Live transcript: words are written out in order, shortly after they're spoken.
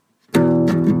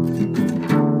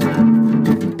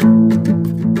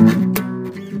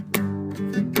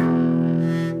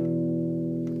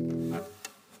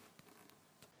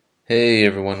Hey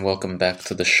everyone, welcome back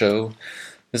to the show.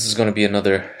 This is going to be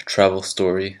another travel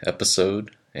story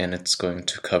episode, and it's going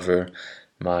to cover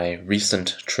my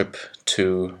recent trip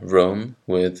to Rome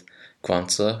with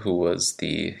Kwanzaa, who was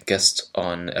the guest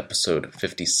on episode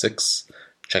 56.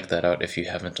 Check that out if you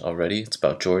haven't already. It's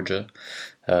about Georgia.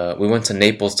 We went to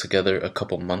Naples together a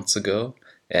couple months ago,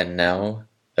 and now,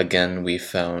 again, we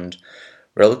found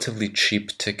relatively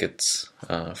cheap tickets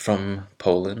from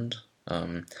Poland.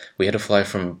 We had to fly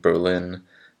from Berlin,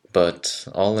 but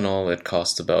all in all, it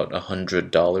cost about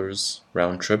 $100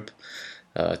 round trip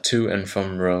to and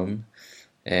from Rome.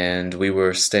 And we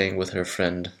were staying with her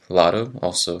friend Lado,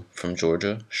 also from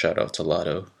Georgia. Shout out to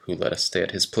Lado, who let us stay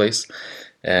at his place.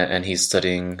 And he's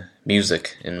studying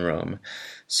music in Rome.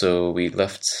 So we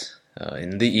left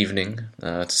in the evening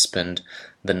to spend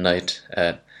the night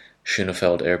at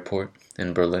Schönefeld Airport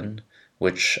in Berlin,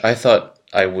 which I thought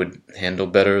I would handle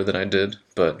better than I did,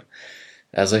 but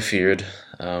as I feared,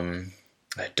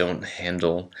 I don't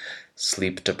handle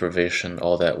sleep deprivation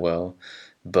all that well.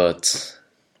 But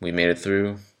we made it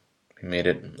through. We made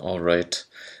it all right.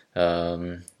 Yeah,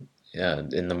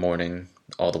 in the morning,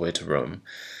 all the way to Rome.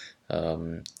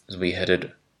 We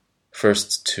headed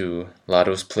first to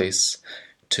Lado's place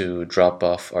to drop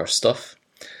off our stuff,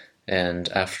 and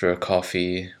after a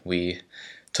coffee, we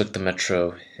took the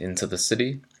metro into the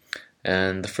city.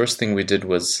 And the first thing we did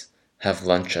was have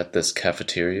lunch at this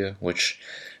cafeteria, which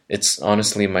it's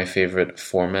honestly my favorite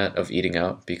format of eating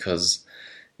out because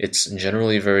it's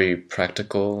generally very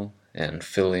practical and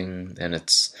filling, and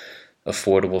it's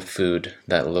affordable food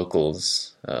that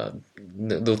locals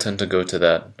they'll tend to go to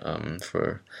that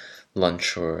for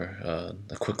lunch or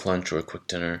a quick lunch or a quick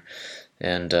dinner.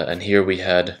 And here we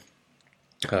had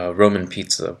Roman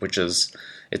pizza, which is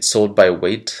it's sold by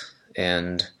weight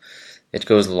and it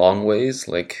goes long ways.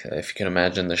 Like if you can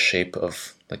imagine the shape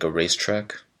of like a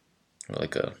racetrack, or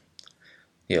like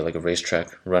a racetrack,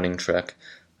 running track,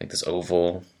 like this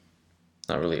oval,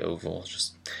 not really oval,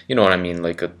 just you know what I mean,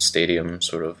 like a stadium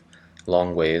sort of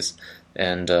long ways,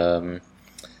 and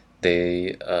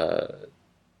they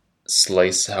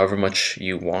slice however much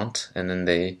you want, and then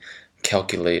they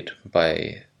calculate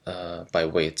by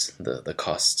weight the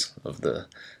cost of the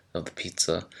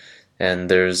pizza, and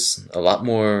there's a lot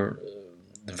more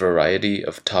variety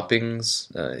of toppings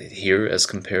here as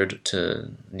compared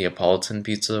to Neapolitan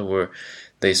pizza, where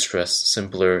they stress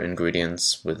simpler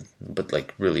ingredients with but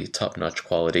like really top-notch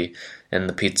quality. And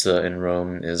the pizza in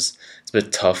Rome is it's a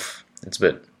bit tough. It's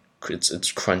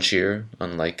crunchier,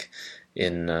 unlike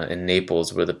in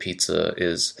Naples where the pizza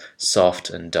is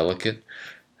soft and delicate.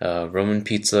 Roman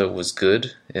pizza was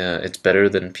good. It's better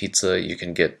than pizza you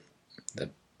can get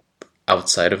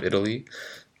outside of Italy,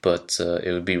 but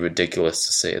it would be ridiculous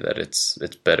to say that it's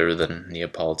better than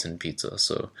Neapolitan pizza.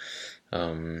 So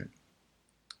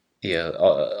yeah,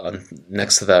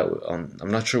 next to that, I'm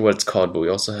not sure what it's called, but we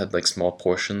also had like small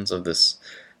portions of this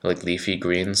like leafy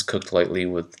greens cooked lightly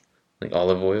with like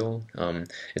olive oil.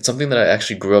 It's something that I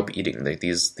actually grew up eating, like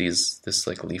this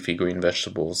like leafy green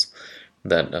vegetables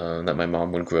that my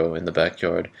mom would grow in the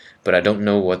backyard. But I don't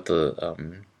know what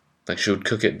the like she would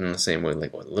cook it in the same way,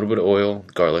 like a little bit of oil,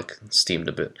 garlic, steamed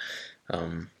a bit.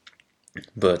 Um,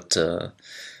 but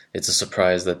it's a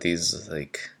surprise that these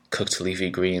like cooked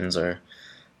leafy greens are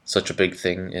such a big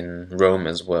thing in Rome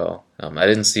as well. I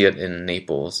didn't see it in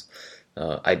Naples.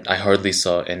 I hardly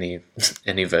saw any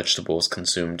any vegetables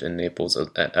consumed in Naples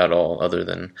at all, other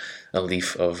than a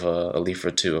leaf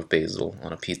or two of basil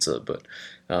on a pizza. But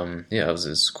yeah, it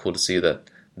was cool to see that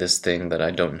this thing that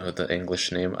I don't know the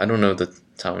English name. I don't know the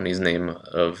Taiwanese name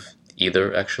of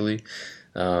either actually.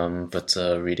 But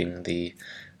reading the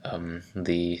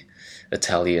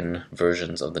Italian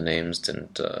versions of the names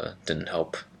didn't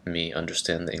help me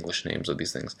understand the English names of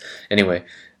these things. Anyway,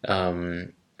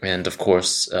 and of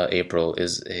course, April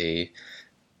is a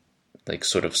like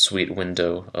sort of sweet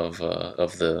window of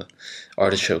the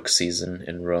artichoke season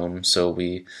in Rome. So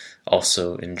we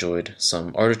also enjoyed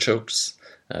some artichokes,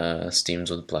 steamed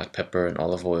with black pepper and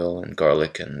olive oil and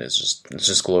garlic, and it's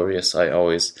just glorious. I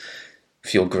always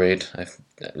feel great. I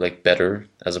like better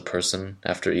as a person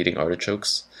after eating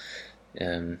artichokes,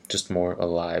 and just more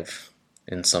alive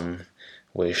in some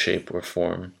way, shape, or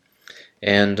form.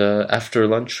 And after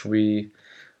lunch, we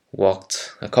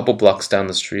walked a couple blocks down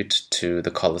the street to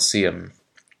the Colosseum.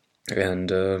 And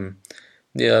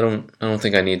yeah, I don't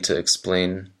think I need to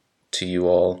explain to you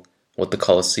all what the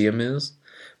Colosseum is.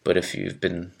 But if you've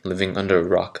been living under a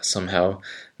rock somehow,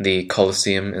 the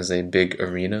Colosseum is a big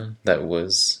arena that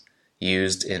was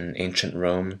used in ancient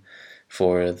Rome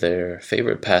for their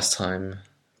favorite pastime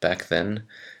back then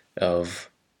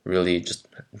of really just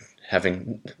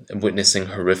witnessing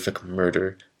horrific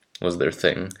murder was their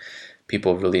thing.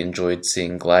 People really enjoyed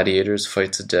seeing gladiators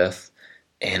fight to death,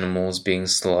 animals being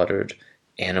slaughtered,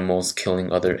 animals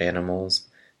killing other animals,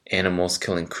 animals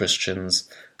killing Christians,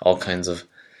 all kinds of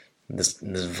this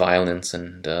violence,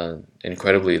 and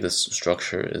incredibly, this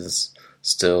structure is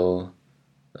still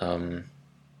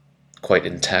quite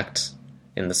intact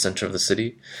in the center of the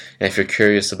city. And if you're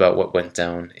curious about what went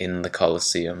down in the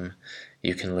Colosseum,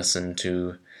 you can listen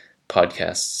to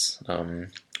podcasts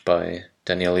by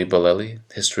Daniele Bolelli,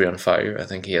 History on Fire. I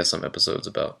think he has some episodes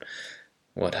about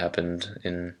what happened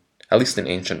at least in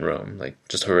ancient Rome, like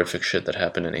just horrific shit that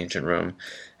happened in ancient Rome.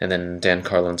 And then Dan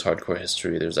Carlin's Hardcore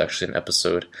History, there's actually an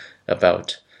episode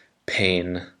about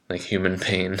pain, like human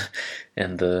pain,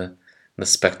 and the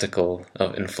spectacle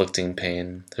of inflicting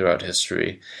pain throughout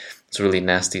history. It's really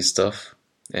nasty stuff,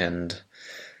 and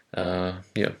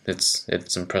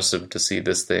it's impressive to see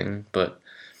this thing, but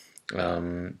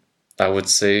I would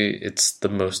say it's the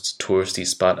most touristy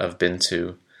spot I've been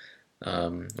to.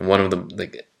 One of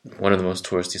the most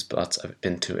touristy spots I've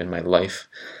been to in my life,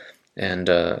 and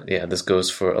this goes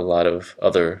for a lot of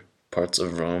other parts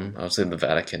of Rome. I would say the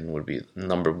Vatican would be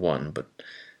number one, but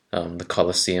the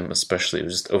Colosseum especially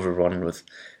was just overrun with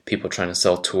people trying to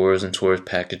sell tours and tour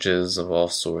packages of all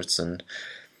sorts, and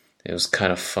it was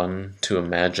kind of fun to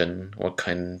imagine what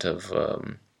kind of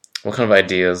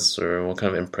ideas or what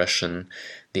kind of impression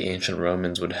the ancient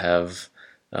Romans would have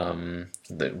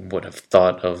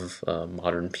thought of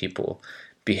modern people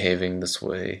behaving this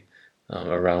way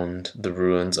around the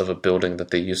ruins of a building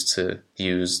that they used to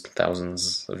use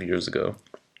thousands of years ago.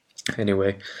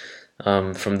 Anyway,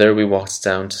 from there we walked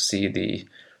down to see the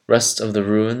rest of the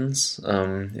ruins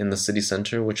in the city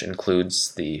center, which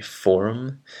includes the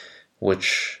Forum,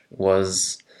 which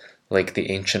was like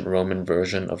the ancient Roman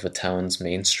version of a town's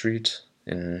main street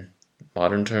in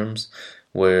modern terms,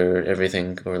 where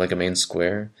everything, or like a main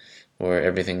square, where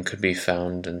everything could be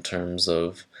found in terms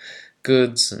of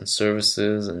goods and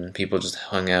services, and people just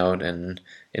hung out and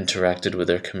interacted with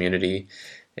their community.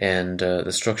 And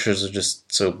the structures are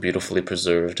just so beautifully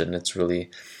preserved, and it's really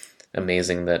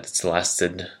amazing that it's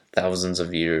lasted thousands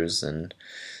of years, and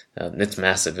it's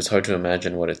massive. It's hard to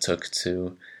imagine what it took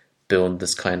to build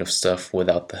this kind of stuff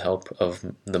without the help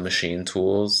of the machine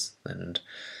tools and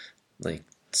like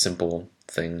simple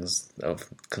things of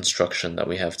construction that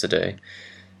we have today.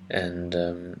 And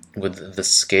with the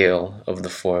scale of the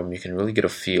Forum, you can really get a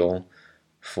feel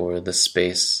for the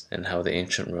space and how the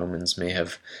ancient Romans may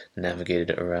have navigated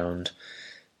it around.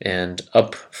 And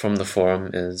up from the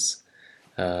Forum is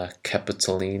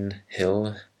Capitoline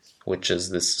Hill, which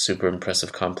is this super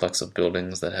impressive complex of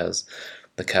buildings that has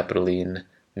the Capitoline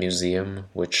Museum,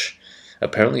 which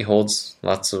apparently holds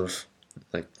lots of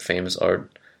like famous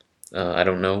art. I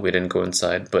don't know, we didn't go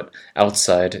inside, but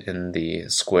outside in the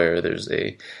square there's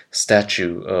a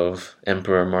statue of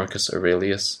Emperor Marcus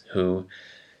Aurelius, who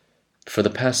for the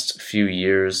past few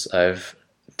years I've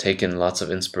taken lots of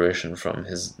inspiration from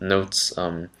his notes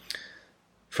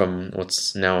from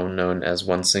what's now known as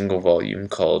one single volume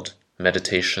called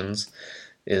Meditations.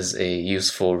 Is a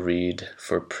useful read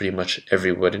for pretty much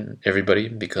everybody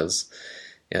because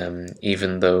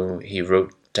even though he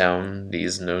wrote down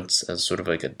these notes as sort of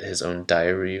like his own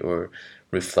diary or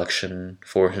reflection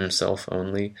for himself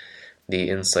only, the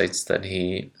insights that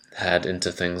he had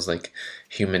into things like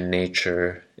human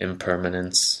nature,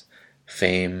 impermanence,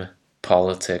 fame,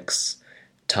 politics,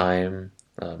 time,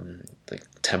 like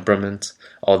temperament,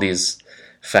 all these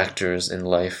factors in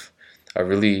life are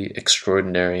really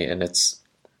extraordinary, and it's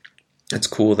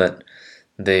cool that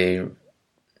they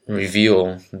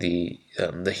reveal the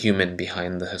human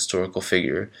behind the historical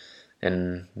figure,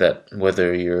 and that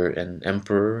whether you're an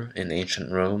emperor in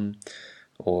ancient Rome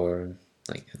or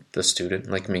like the student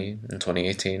like me in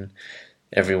 2018,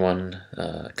 everyone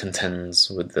contends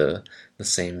with the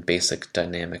same basic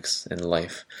dynamics in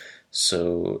life.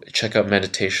 So check out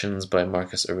Meditations by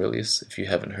Marcus Aurelius if you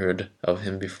haven't heard of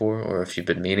him before, or if you've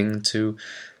been meaning to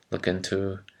look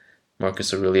into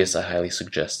Marcus Aurelius. I highly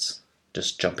suggest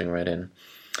just jumping right in.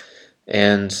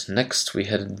 And next we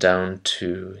headed down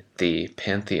to the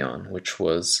Pantheon, which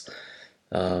was,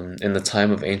 in the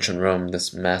time of ancient Rome,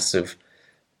 this massive,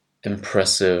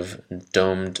 impressive,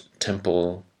 domed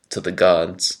temple to the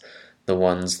gods, the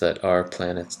ones that our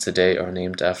planet today are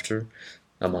named after,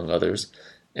 among others.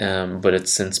 But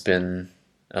it's since been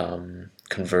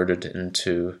converted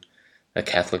into a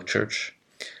Catholic church.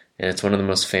 And it's one of the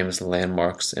most famous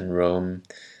landmarks in Rome,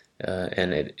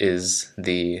 and it is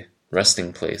the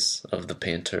resting place of the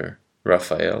painter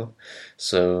Raphael.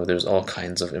 So there's all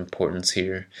kinds of importance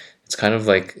here. It's kind of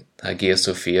like Hagia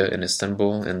Sophia in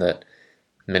Istanbul, in that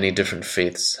many different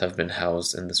faiths have been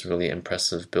housed in this really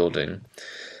impressive building.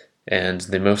 And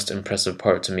the most impressive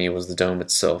part to me was the dome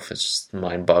itself. It's just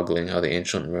mind-boggling how the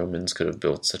ancient Romans could have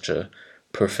built such a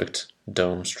perfect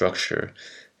dome structure.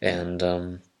 And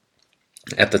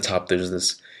at the top, there's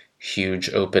this huge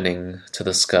opening to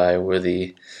the sky where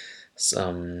the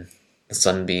sun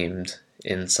beamed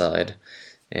inside,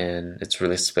 and it's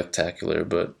really spectacular,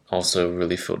 but also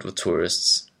really filled with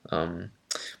tourists.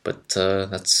 But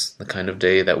that's the kind of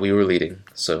day that we were leading.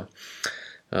 So,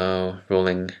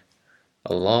 rolling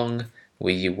along,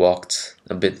 we walked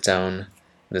a bit down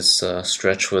this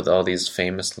stretch with all these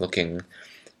famous-looking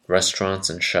restaurants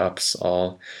and shops,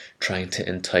 all trying to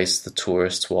entice the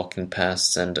tourists walking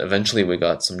past. And eventually, we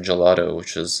got some gelato,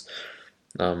 which is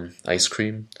ice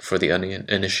cream for the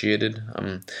uninitiated.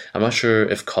 I'm not sure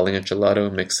if calling it gelato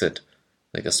makes it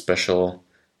like a special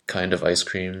kind of ice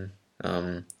cream,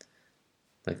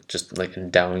 like just like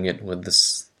endowing it with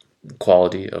this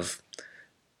quality of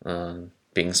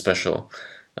being special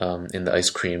in the ice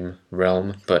cream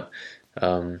realm. But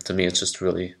to me, it's just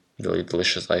really, really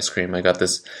delicious ice cream. I got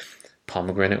this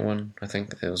pomegranate one. I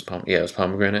think it was it was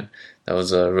pomegranate. That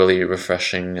was really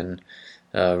refreshing and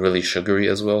really sugary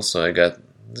as well. So I got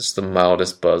just the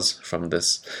mildest buzz from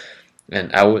this.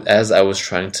 And as I was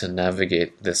trying to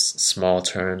navigate this small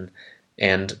turn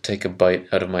and take a bite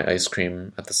out of my ice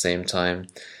cream at the same time,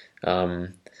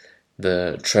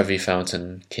 the Trevi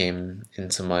Fountain came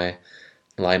into my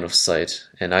line of sight,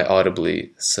 and I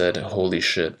audibly said, "Holy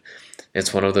shit!"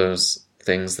 It's one of those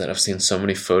things that I've seen so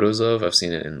many photos of. I've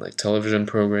seen it in like television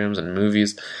programs and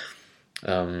movies.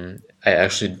 I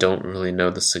actually don't really know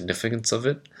the significance of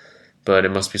it, but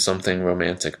it must be something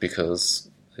romantic because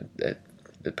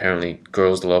apparently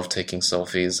girls love taking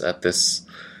selfies at this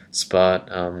spot.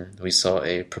 We saw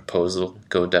a proposal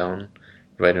go down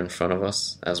right in front of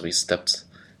us as we stepped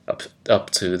up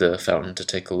to the fountain to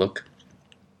take a look.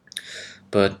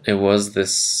 But it was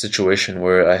this situation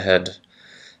where I had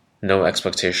no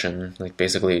expectation, like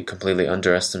basically completely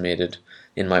underestimated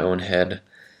in my own head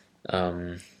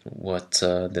what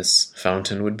this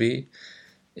fountain would be,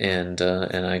 and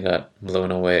I got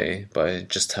blown away by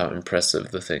just how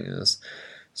impressive the thing is.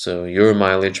 So your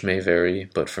mileage may vary,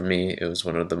 but for me it was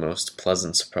one of the most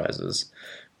pleasant surprises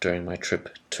during my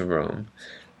trip to Rome.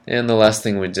 And the last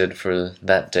thing we did for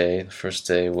that day, the first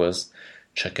day, was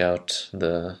check out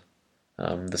the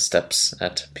steps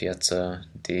at Piazza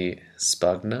di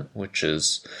Spagna, which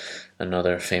is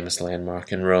another famous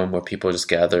landmark in Rome where people just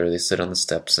gather, they sit on the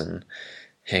steps and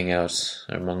hang out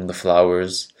among the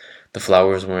flowers. The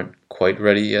flowers weren't quite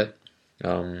ready yet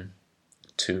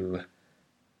to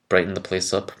brighten the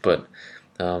place up, but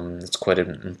it's quite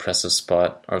an impressive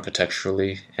spot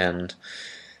architecturally, and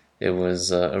it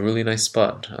was a really nice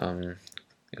spot.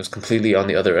 It was completely on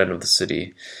the other end of the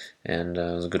city, and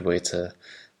it was a good way to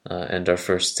end our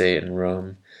first day in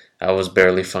Rome. I was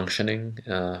barely functioning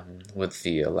with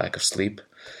the lack of sleep,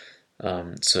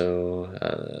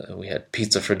 so we had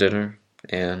pizza for dinner,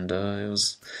 and it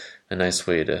was a nice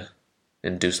way to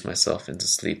induce myself into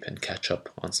sleep and catch up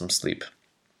on some sleep.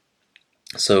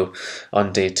 So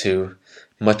on day 2,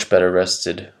 much better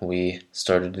rested, we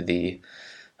started the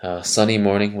sunny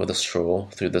morning with a stroll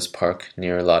through this park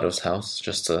near Lado's house,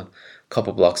 just a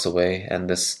couple blocks away. And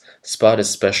this spot is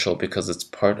special because it's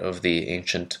part of the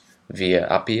ancient Via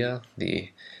Appia, the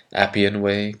Appian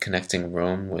Way connecting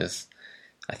Rome with,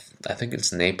 I think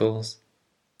it's Naples,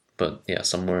 but yeah,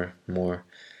 somewhere more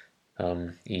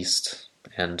east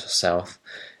and south.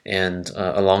 And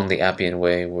along the Appian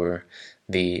Way were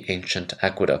the ancient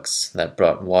aqueducts that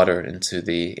brought water into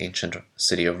the ancient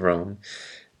city of Rome.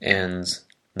 And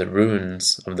the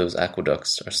ruins of those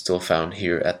aqueducts are still found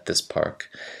here at this park.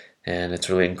 And it's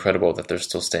really incredible that they're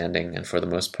still standing, and for the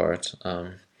most part.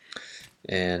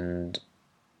 And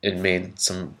it made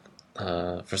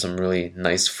for some really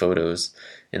nice photos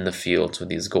in the fields with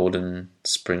these golden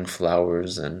spring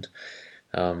flowers and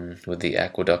with the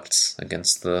aqueducts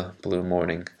against the blue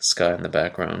morning sky in the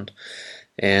background.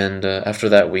 And after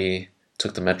that, we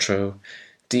took the metro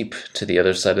deep to the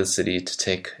other side of the city to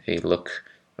take a look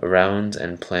around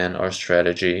and plan our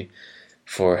strategy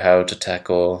for how to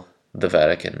tackle the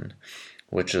Vatican,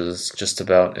 which is just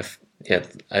about,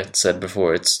 I've said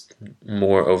before, it's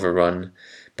more overrun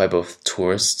by both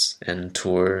tourists and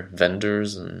tour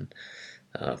vendors and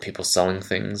people selling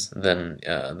things than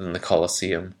the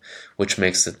Colosseum, which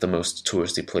makes it the most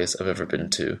touristy place I've ever been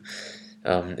to.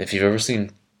 If you've ever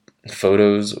seen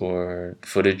photos or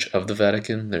footage of the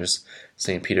Vatican, there's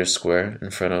St. Peter's Square in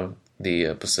front of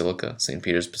the Basilica, St.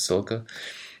 Peter's Basilica,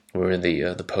 where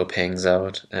the Pope hangs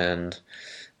out, and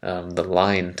the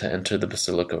line to enter the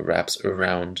basilica wraps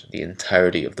around the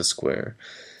entirety of the square.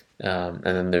 And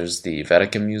then there's the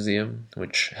Vatican Museum,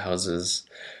 which houses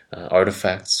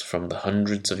artifacts from the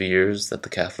hundreds of years that the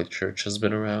Catholic Church has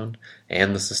been around,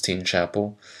 and the Sistine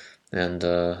Chapel, and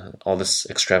all this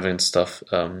extravagant stuff.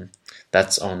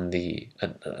 That's on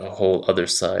a whole other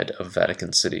side of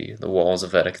Vatican City, the walls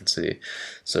of Vatican City.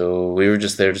 So we were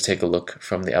just there to take a look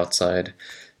from the outside,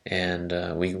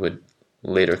 and we would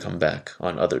later come back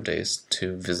on other days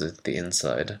to visit the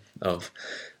inside of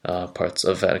parts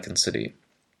of Vatican City.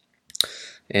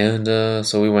 And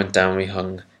so we went down, we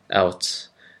hung out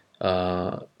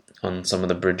on some of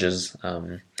the bridges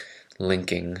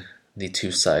linking the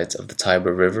two sides of the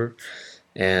Tiber River.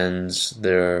 And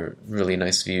there are really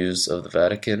nice views of the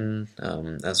Vatican,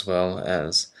 as well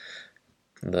as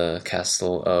the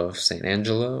castle of St.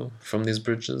 Angelo from these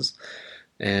bridges.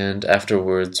 And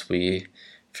afterwards, we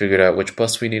figured out which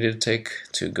bus we needed to take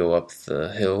to go up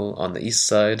the hill on the east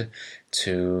side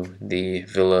to the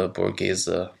Villa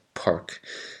Borghese Park.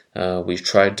 We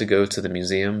tried to go to the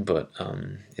museum, but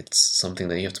it's something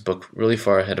that you have to book really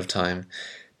far ahead of time,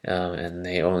 and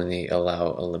they only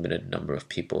allow a limited number of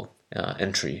people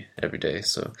entry every day.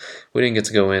 So we didn't get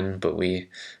to go in, but we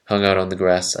hung out on the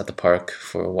grass at the park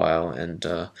for a while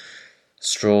and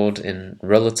strolled in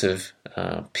relative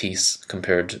peace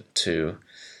compared to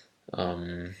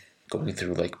going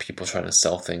through like people trying to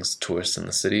sell things to tourists in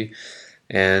the city.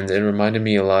 And it reminded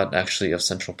me a lot actually of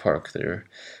Central Park. There are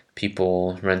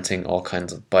people renting all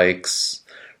kinds of bikes,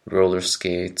 roller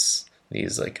skates,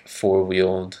 these like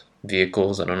four-wheeled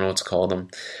vehicles, I don't know what to call them,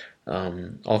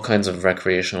 all kinds of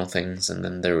recreational things. And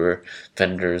then there were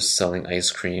vendors selling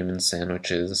ice cream and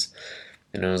sandwiches.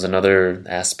 And it was another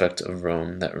aspect of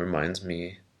Rome that reminds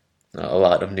me a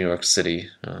lot of New York City,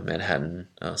 Manhattan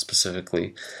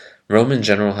specifically. Rome in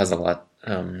general has a lot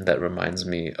that reminds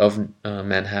me of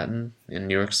Manhattan in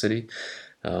New York City.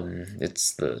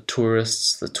 It's the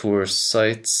tourists, the tourist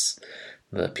sites,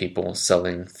 the people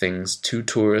selling things to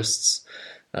tourists.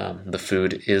 The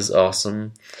food is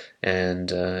awesome, and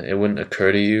it wouldn't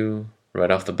occur to you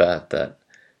right off the bat that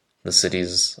the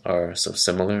cities are so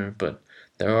similar, but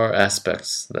there are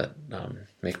aspects that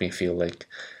make me feel like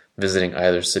visiting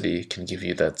either city can give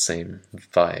you that same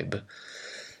vibe.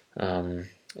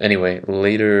 Anyway,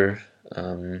 later,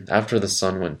 after the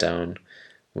sun went down,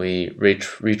 we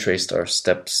retraced our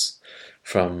steps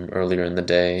from earlier in the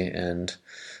day and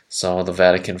saw the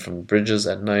Vatican from the bridges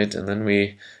at night, and then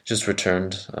we just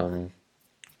returned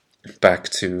back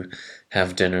to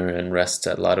have dinner and rest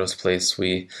at Lato's place.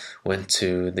 We went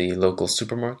to the local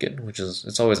supermarket,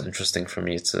 it's always interesting for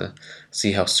me to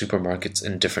see how supermarkets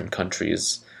in different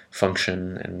countries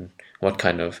function and what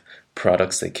kind of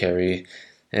products they carry.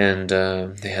 And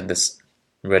they had this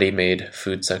ready-made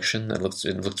food section that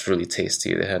looked really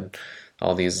tasty. They had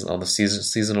all the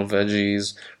seasonal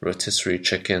veggies, rotisserie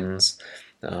chickens.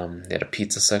 They had a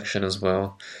pizza section as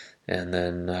well. And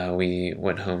then we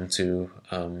went home to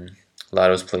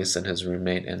Lato's place and his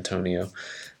roommate Antonio.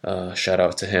 Shout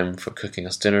out to him for cooking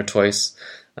us dinner twice.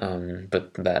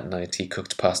 But that night he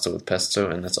cooked pasta with pesto,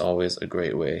 and that's always a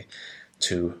great way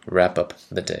to wrap up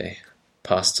the day.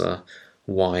 Pasta,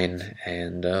 wine,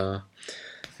 and a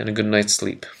good night's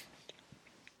sleep.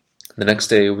 The next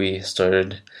day we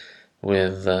started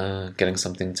with getting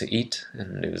something to eat,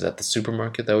 and it was at the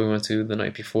supermarket that we went to the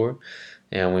night before,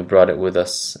 and we brought it with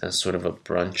us as sort of a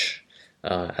brunch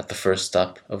at the first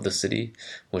stop of the city,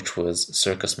 which was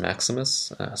Circus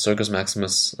Maximus. Circus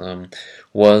Maximus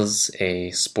was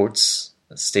a sports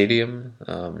stadium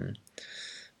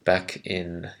back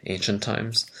in ancient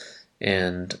times,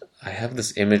 and I have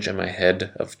this image in my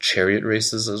head of chariot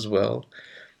races as well,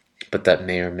 but that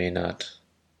may or may not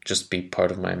just be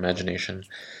part of my imagination.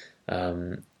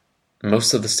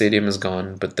 Most of the stadium is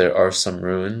gone, but there are some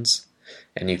ruins,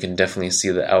 and you can definitely see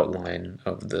the outline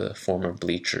of the former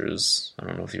bleachers. I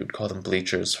don't know if you would call them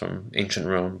bleachers from ancient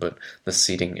Rome, but the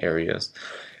seating areas.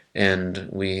 And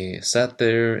we sat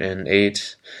there and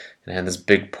ate, and had this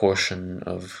big portion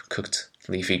of cooked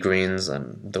leafy greens,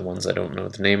 and the ones I don't know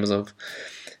the names of,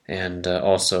 and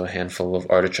also a handful of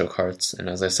artichoke hearts. And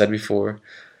as I said before,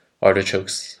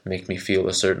 artichokes make me feel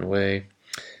a certain way,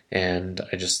 and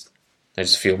I just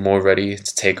feel more ready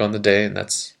to take on the day, and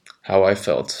that's how I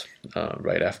felt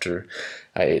right after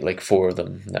I ate like 4 of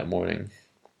them that morning.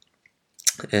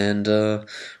 And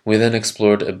we then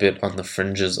explored a bit on the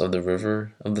fringes of the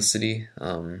river of the city,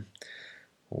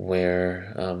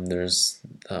 where there's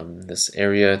this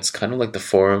area. It's kind of like the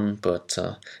Forum, but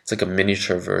it's like a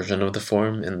miniature version of the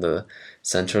Forum in the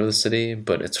center of the city,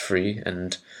 but it's free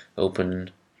and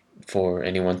open for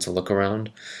anyone to look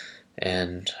around.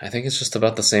 and I think it's just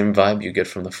about the same vibe you get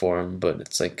from the forum, but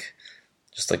it's like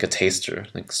just like a taster,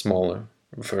 like smaller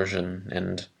version,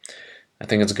 and I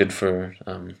think it's good for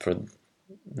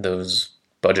those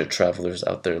budget travelers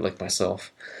out there like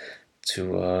myself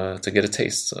to get a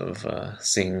taste of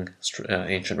seeing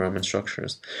ancient Roman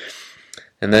structures.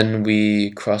 And then we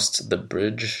crossed the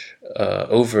bridge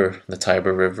over the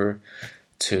Tiber River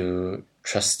to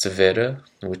Trastevere,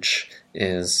 which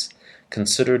is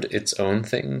considered its own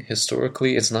thing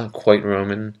historically. It's not quite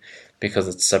Roman because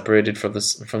it's separated from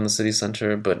the city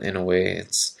center, but in a way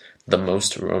it's the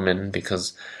most Roman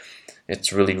because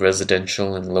it's really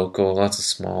residential and local. Lots of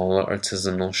small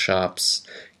artisanal shops,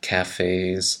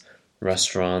 cafes,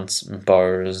 restaurants,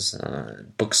 bars,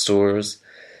 bookstores,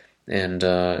 and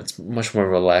it's much more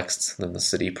relaxed than the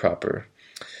city proper.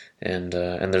 And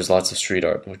there's lots of street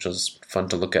art, which was fun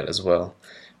to look at as well.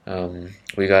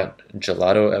 We got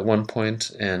gelato at one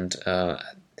point, and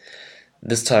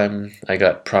this time I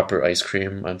got proper ice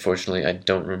cream. Unfortunately, I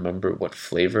don't remember what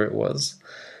flavor it was,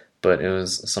 but it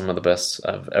was some of the best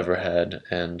I've ever had.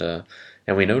 And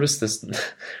we noticed this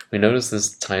we noticed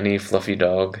this tiny fluffy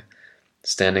dog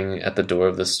standing at the door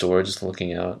of the store, just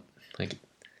looking out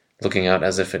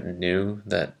as if it knew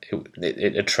that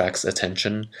it attracts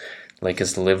attention, like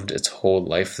it's lived its whole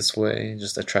life this way,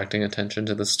 just attracting attention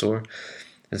to the store.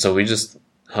 And so we just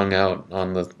hung out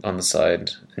on the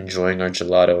side, enjoying our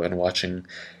gelato and watching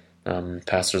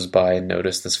passersby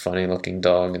notice this funny looking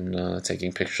dog and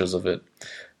taking pictures of it.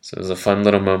 So it was a fun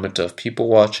little moment of people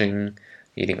watching,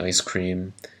 eating ice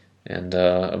cream, and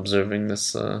observing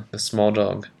this small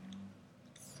dog.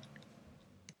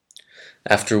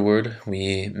 Afterward,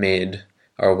 we made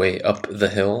our way up the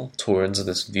hill towards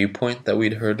this viewpoint that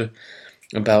we'd heard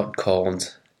about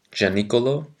called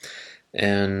Gianicolo,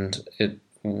 and it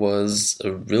was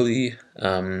a really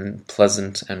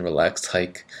pleasant and relaxed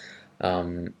hike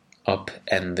up,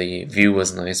 and the view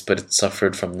was nice, but it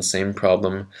suffered from the same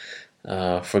problem,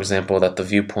 for example, that the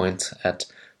viewpoint at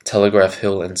Telegraph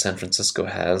Hill in San Francisco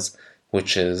has,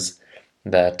 which is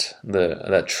that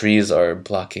trees are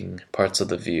blocking parts of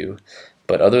the view.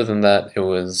 But other than that, it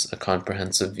was a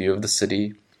comprehensive view of the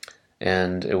city,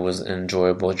 and it was an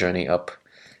enjoyable journey up.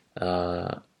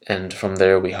 And from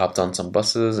there, we hopped on some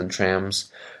buses and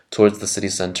trams towards the city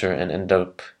center and ended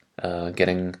up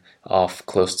getting off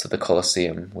close to the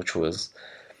Colosseum, which was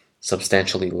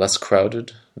substantially less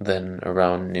crowded than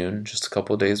around noon, just a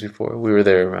couple of days before. We were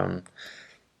there around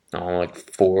like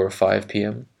 4 or 5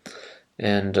 p.m.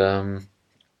 And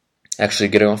actually,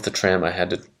 getting off the tram, I had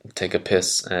to take a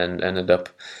piss and ended up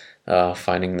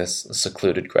finding this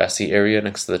secluded grassy area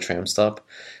next to the tram stop,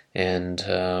 and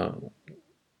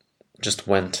just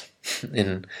went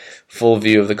in full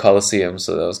view of the Colosseum.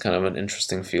 So that was kind of an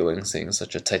interesting feeling, seeing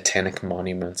such a titanic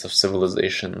monument of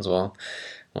civilization as well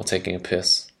while taking a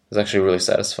piss. It was actually really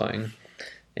satisfying,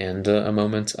 and a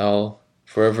moment I'll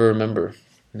forever remember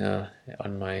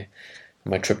on my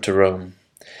trip to Rome.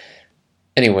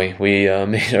 Anyway, we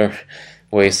made our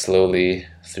way slowly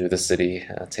through the city,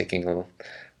 taking a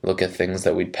look at things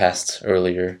that we'd passed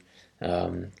earlier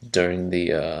during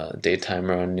the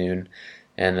daytime around noon,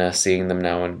 and seeing them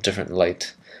now in a different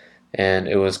light. And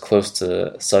it was close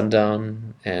to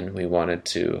sundown, and we wanted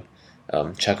to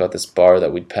check out this bar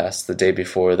that we'd passed the day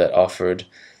before that offered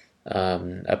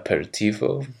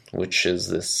aperitivo, which is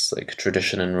this like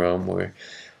tradition in Rome where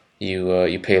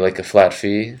you pay like a flat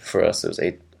fee. For us, it was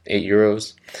eight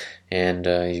euros, and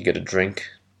you get a drink,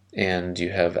 and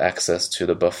you have access to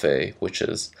the buffet, which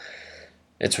is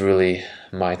it's really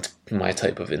my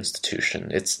type of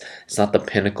institution. It's not the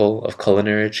pinnacle of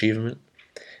culinary achievement.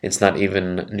 It's not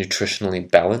even nutritionally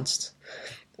balanced.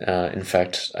 In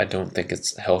fact, I don't think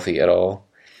it's healthy at all.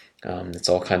 It's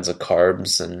all kinds of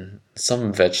carbs and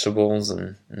some vegetables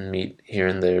and meat here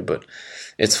and there, but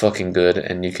it's fucking good,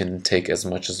 and you can take as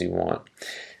much as you want.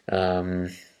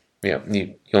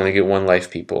 You only get one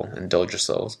life, people. Indulge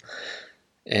yourselves.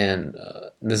 And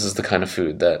this is the kind of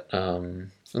food that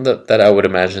I would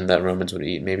imagine that Romans would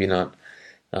eat. Maybe not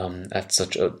at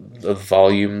such a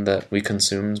volume that we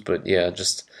consumed, but yeah,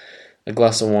 just a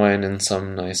glass of wine and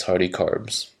some nice hearty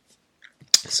carbs.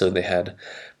 So they had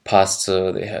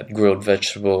pasta, they had grilled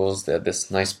vegetables, they had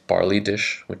this nice barley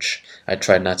dish, which I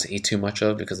tried not to eat too much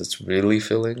of because it's really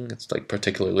filling. It's like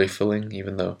particularly filling,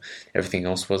 even though everything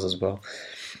else was as well.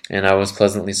 And I was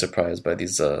pleasantly surprised by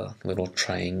these little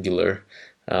triangular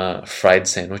fried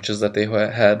sandwiches that they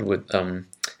had with it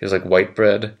was like white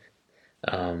bread.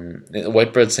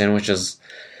 White bread sandwiches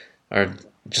are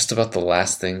just about the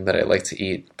last thing that I like to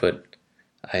eat, but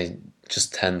I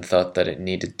just hadn't thought that it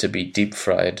needed to be deep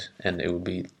fried and it would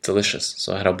be delicious.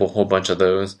 So I had a whole bunch of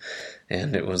those,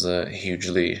 and it was a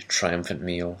hugely triumphant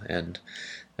meal, and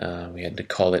we had to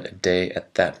call it a day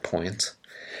at that point.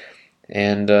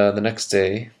 And the next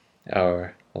day,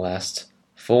 our last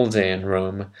full day in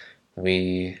Rome,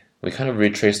 we kind of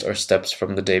retraced our steps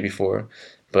from the day before,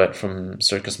 but from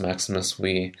Circus Maximus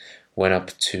we went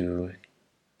up to,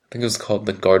 I think it was called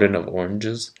the Garden of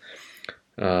Oranges,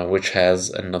 which has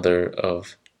another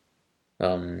of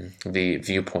the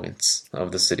viewpoints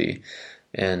of the city.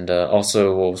 And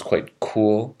also what was quite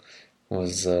cool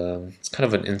was, it's kind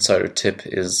of an insider tip,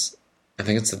 is I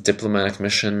think it's the diplomatic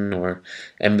mission or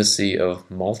embassy of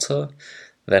Malta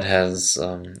that has,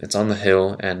 it's on the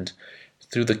hill, and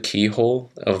through the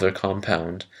keyhole of their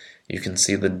compound you can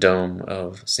see the dome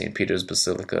of St. Peter's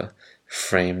Basilica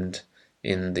framed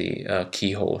in the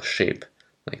keyhole shape,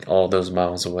 like all those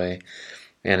miles away.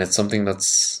 And it's something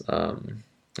that's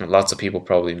lots of people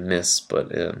probably miss, but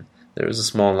there is a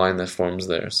small line that forms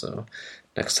there, so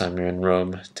next time you're in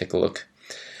Rome, take a look.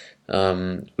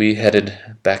 We headed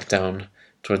back down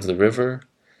towards the river,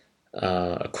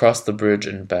 across the bridge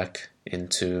and back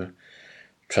into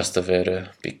Trastevere,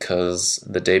 because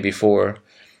the day before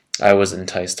I was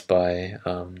enticed by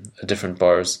a different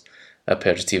bar's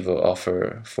aperitivo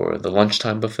offer for the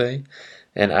lunchtime buffet,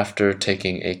 and after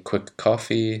taking a quick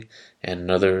coffee and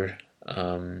another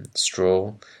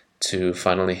stroll to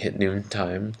finally hit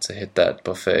noontime to hit that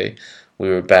buffet, we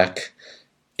were back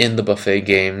in the buffet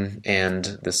game,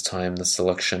 and this time the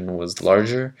selection was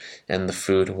larger and the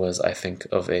food was, I think,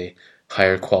 of a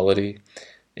higher quality,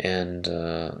 and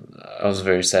I was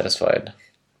very satisfied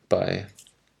by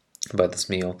this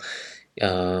meal.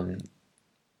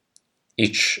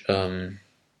 Each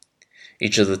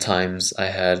of the times I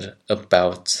had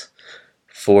about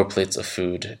 4 plates of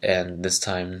food, and this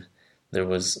time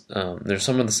there's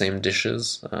some of the same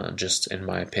dishes, just in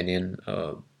my opinion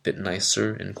a bit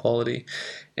nicer in quality,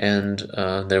 and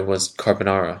there was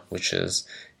carbonara, which is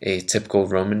a typical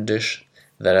Roman dish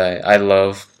that I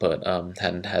love, but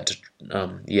hadn't had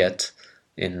yet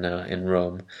in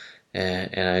Rome,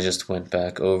 and I just went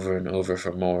back over and over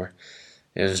for more.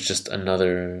 It was just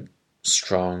another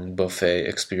strong buffet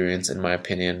experience, in my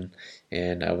opinion,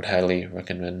 and I would highly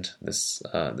recommend this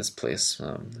place.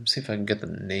 Let me see if I can get the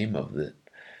name of it.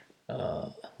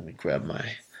 Let me grab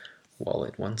my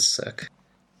wallet, one sec.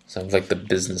 So I have like the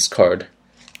business card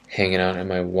hanging out in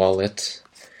my wallet,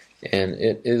 and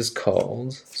it is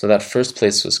called, so that first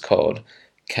place was called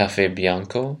Cafe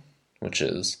Bianco, which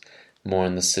is more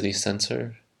in the city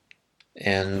center,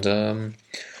 and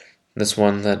this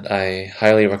one that I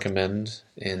highly recommend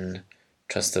in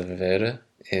Trastevere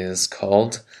is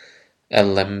called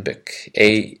Alembic,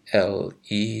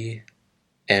 Alembic.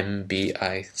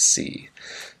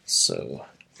 So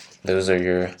those are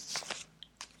your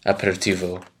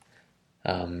aperitivo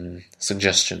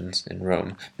suggestions in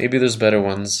Rome. Maybe there's better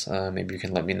ones. Maybe you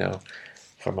can let me know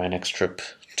for my next trip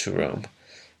to Rome.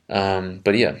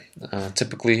 But yeah,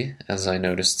 typically, as I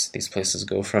noticed, these places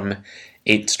go from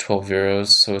 8 to 12 euros,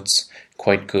 so it's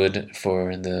quite good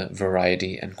for the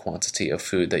variety and quantity of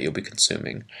food that you'll be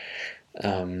consuming.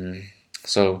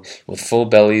 So with full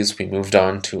bellies, we moved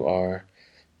on to our,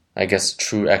 I guess,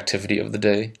 true activity of the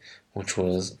day, which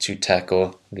was to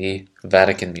tackle the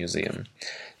Vatican Museum.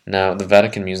 Now, the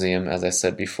Vatican Museum, as I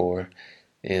said before,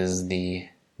 is the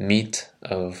meat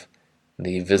of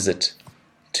the visit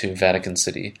to Vatican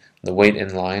City. The wait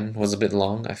in line was a bit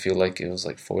long. I feel like it was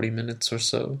like 40 minutes or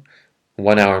so.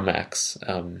 1 hour max.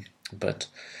 But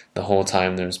the whole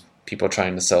time there's people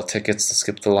trying to sell tickets to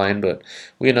skip the line, but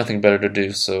we had nothing better to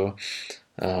do, so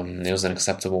it was an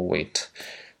acceptable wait.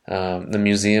 The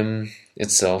museum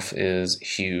itself is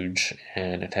huge,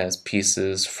 and it has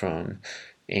pieces from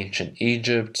ancient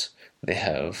Egypt. They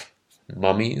have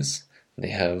mummies. They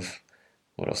have,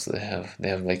 what else do they have? They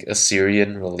have like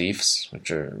Assyrian reliefs,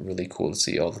 which are really cool to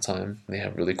see all the time. They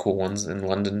have really cool ones in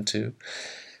London too.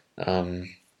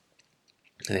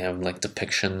 They have like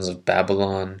depictions of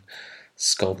Babylon,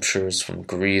 sculptures from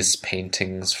Greece,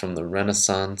 paintings from the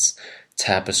Renaissance,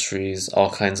 tapestries,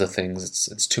 all kinds of things.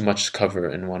 It's too much to cover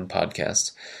in one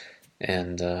podcast.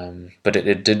 And but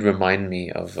it did remind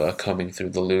me of combing through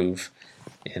the Louvre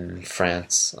in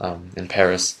France, in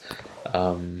Paris.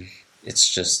 It's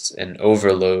just an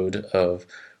overload of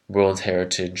world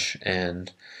heritage,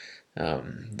 and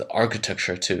the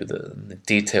architecture too, the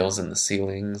details in the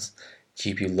ceilings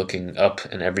keep you looking up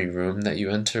in every room that you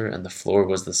enter, and the floor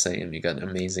was the same. You got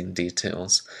amazing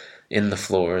details in the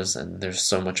floors, and there's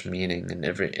so much meaning in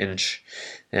every inch.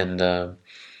 And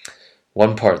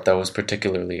one part that was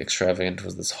particularly extravagant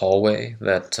was this hallway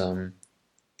that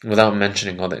without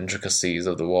mentioning all the intricacies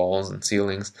of the walls and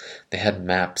ceilings, they had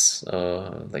maps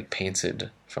like painted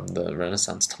from the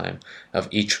Renaissance time of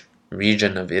each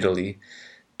region of Italy,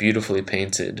 beautifully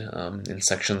painted in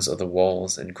sections of the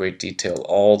walls in great detail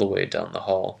all the way down the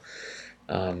hall.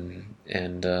 And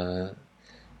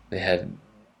they had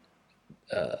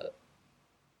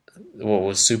what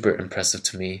was super impressive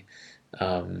to me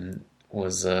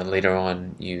was later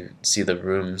on you see the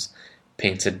rooms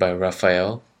painted by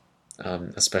Raphael,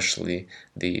 especially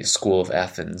the School of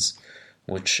Athens,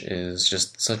 which is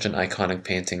just such an iconic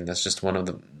painting. That's just one of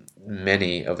the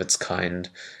many of its kind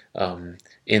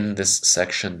in this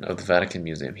section of the Vatican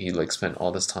Museum. He like spent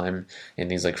all this time in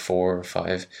these like 4 or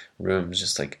 5 rooms,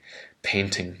 just like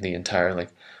painting the entire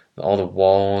like all the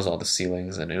walls, all the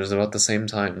ceilings, and it was about the same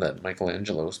time that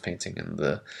Michelangelo was painting in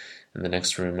the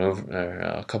next room over, or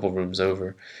a couple rooms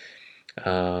over.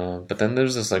 But then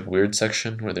there's this like weird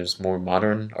section where there's more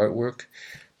modern artwork,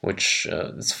 which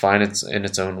is fine. It's in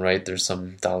its own right. There's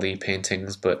some Dali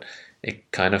paintings, but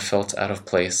it kind of felt out of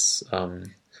place.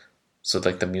 So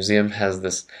like the museum has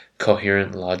this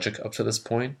coherent logic up to this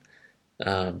point,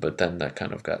 but then that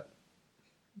kind of got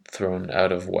thrown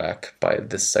out of whack by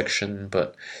this section.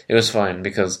 But it was fine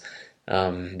because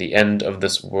the end of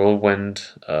this whirlwind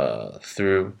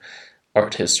through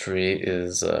art history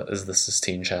is the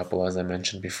Sistine Chapel, as I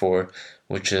mentioned before,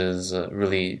 which is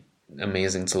really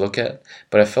amazing to look at.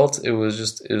 But I felt it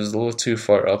was a little too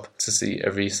far up to see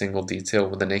every single detail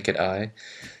with the naked eye.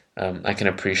 I can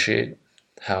appreciate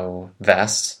how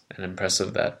vast and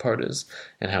impressive that part is,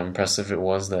 and how impressive it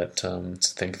was that to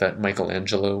think that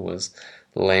Michelangelo was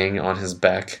laying on his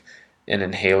back and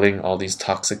inhaling all these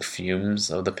toxic fumes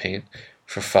of the paint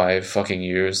for 5 fucking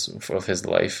years of his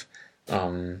life.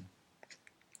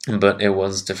 But it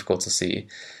was difficult to see,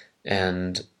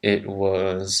 and it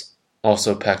was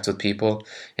also packed with people,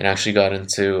 and actually got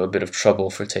into a bit of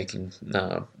trouble for taking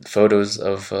photos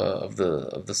of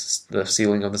the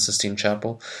ceiling of the Sistine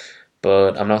Chapel.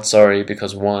 But I'm not sorry,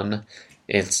 because one,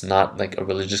 it's not like a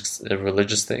religious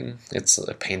thing. It's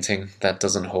a painting that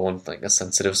doesn't hold like a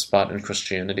sensitive spot in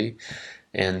Christianity.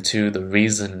 And two, the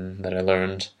reason that I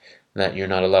learned that you're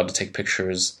not allowed to take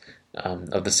pictures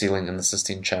of the ceiling in the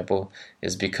Sistine Chapel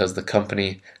is because the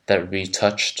company that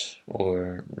retouched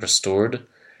or restored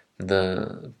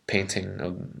the painting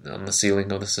on the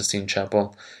ceiling of the Sistine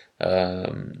Chapel,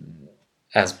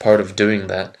 as part of doing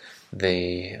that,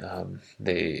 they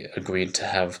agreed to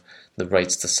have the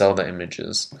rights to sell the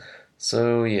images.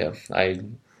 So yeah, I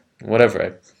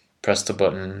pressed a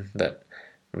button that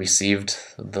received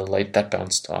the light that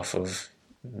bounced off of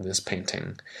this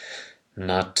painting.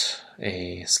 Not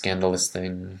a scandalous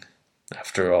thing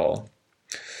after all.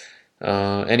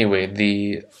 Anyway,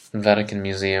 the Vatican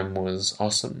Museum was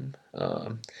awesome.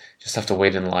 Just have to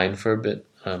wait in line for a bit.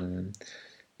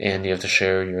 And you have to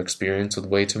share your experience with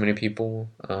way too many people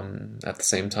at the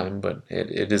same time, but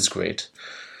it is great.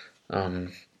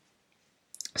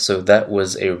 So that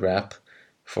was a wrap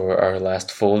for our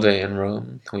last full day in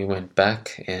Rome. We went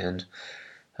back, and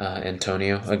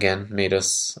Antonio again made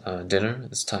us dinner,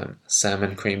 this time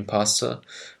salmon cream pasta,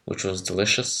 which was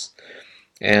delicious.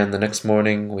 And the next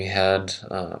morning we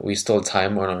still had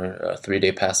time on our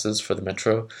 3-day passes for the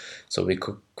metro, so we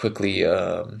quickly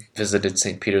visited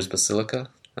St. Peter's Basilica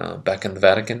back in the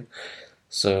Vatican.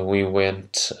 So we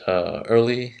went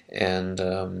early, and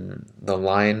the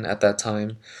line at that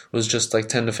time was just like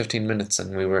 10 to 15 minutes,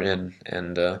 and we were in,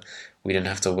 and we didn't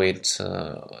have to wait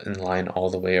in line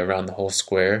all the way around the whole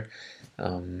square.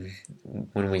 When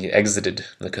we exited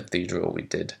the cathedral, we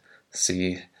did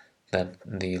see that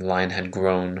the line had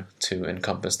grown to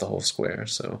encompass the whole square.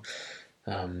 So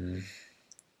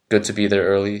good to be there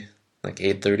early, like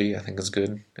 8:30 I think is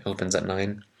good. It opens at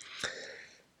 9.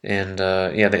 And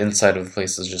yeah, the inside of the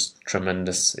place is just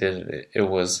tremendous. It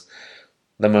was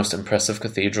the most impressive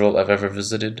cathedral I've ever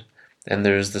visited, and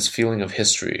there's this feeling of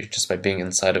history just by being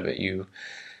inside of it. You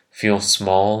feel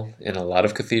small in a lot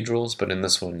of cathedrals, but in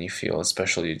this one you feel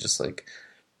especially just like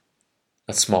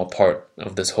a small part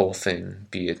of this whole thing,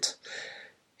 be it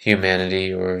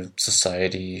humanity or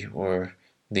society or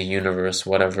the universe,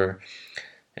 whatever.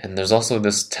 And there's also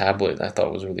this tablet I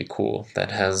thought was really cool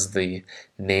that has the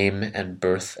name and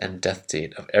birth and death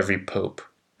date of every pope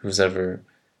who's ever,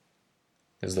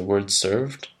 is the word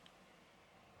served?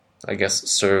 I guess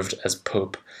served as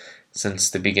pope since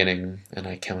the beginning, and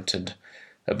I counted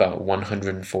about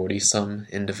 140 some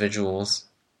individuals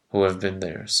who have been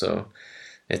there. So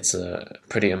it's a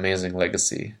pretty amazing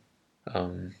legacy.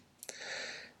 And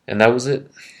that was it.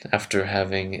 After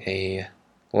having a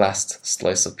last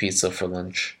slice of pizza for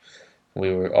lunch,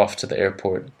 we were off to the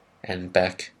airport and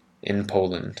back in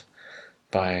Poland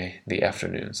by the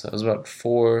afternoon. So that was about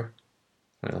four.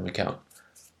 Wait, let me count.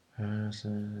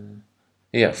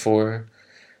 Yeah, four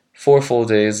full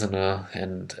days and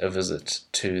a visit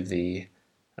to the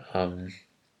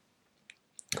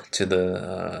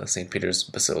St. Peter's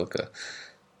Basilica.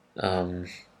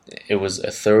 It was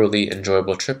a thoroughly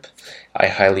enjoyable trip. I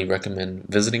highly recommend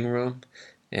visiting Rome,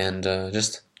 and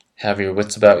just have your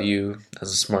wits about you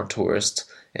as a smart tourist,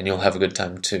 and you'll have a good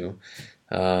time too.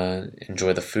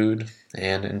 Enjoy the food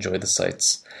and enjoy the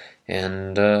sights.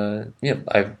 And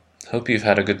I hope you've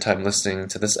had a good time listening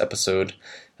to this episode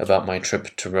about my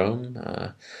trip to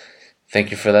Rome.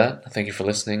 Thank you for that. Thank you for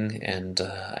listening, and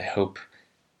I hope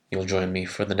you'll join me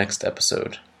for the next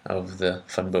episode of the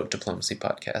Funboat Diplomacy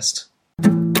Podcast.